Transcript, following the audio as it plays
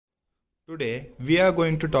Today we are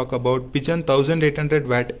going to talk about Pigeon 1800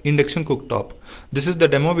 watt induction cooktop. This is the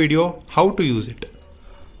demo video how to use it.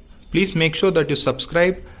 Please make sure that you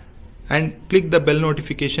subscribe and click the bell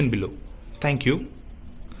notification below. Thank you.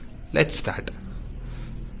 Let's start.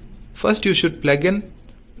 First you should plug in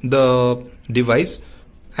the device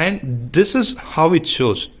and this is how it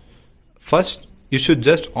shows. First you should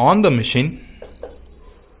just on the machine.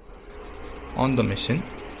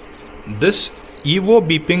 This EVO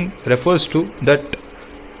beeping refers to that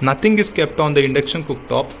nothing is kept on the induction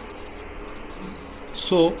cooktop.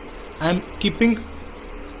 So I am keeping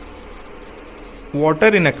water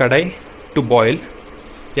in a kadai to boil.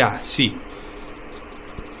 Yeah, see,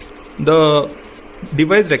 the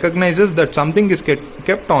device recognizes that something is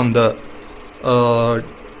kept on the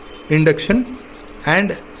induction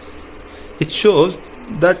and it shows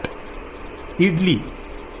that idli,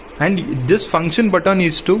 and this function button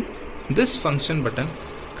is to this function button.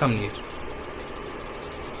 Come near.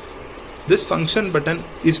 This function button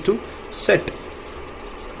is to set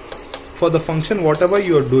for the function whatever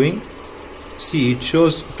you are doing. See, it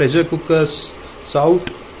shows pressure cookers,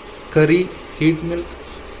 south, curry, heat milk,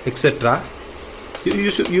 etc.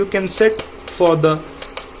 You can set for the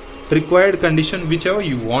required condition whichever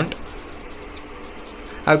you want.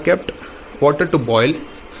 I have kept water to boil.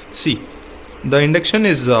 See, the induction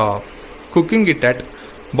is cooking it at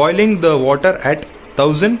boiling the water at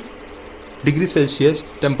 1000 degrees Celsius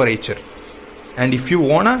temperature, and if you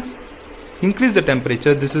wanna increase the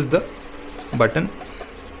temperature, this is the button.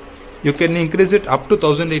 You can increase it up to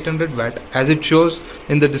 1800 watt as it shows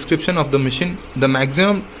in the description of the machine. The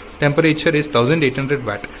maximum temperature is 1800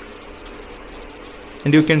 watt,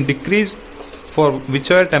 and you can decrease for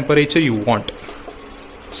whichever temperature you want.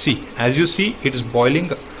 See, as you see, it is boiling.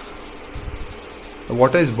 The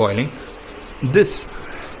water is boiling. This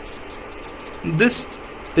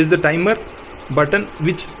is the timer button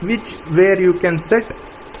where you can set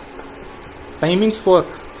timings for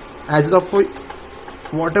as of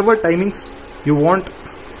whatever timings you want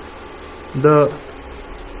the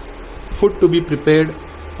food to be prepared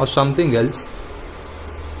or something else.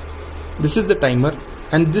 This is the timer,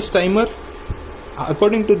 and this timer,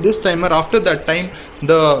 according to this timer, after that time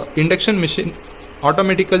the induction machine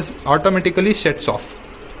automatically shuts off.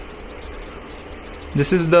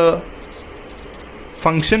 This is the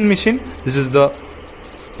function machine. This is the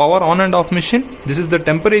power on and off machine. This is the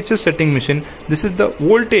temperature setting machine. This is the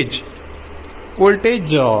voltage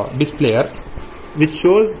displayer, which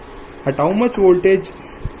shows at how much voltage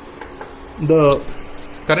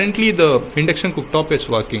currently the induction cooktop is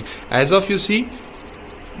working. As of you see,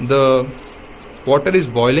 the water is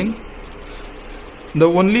boiling. The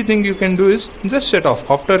only thing you can do is just shut off.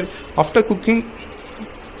 After cooking,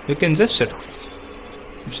 you can just shut off.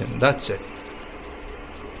 That's it.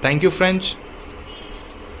 Thank you, friends.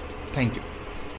 Thank you.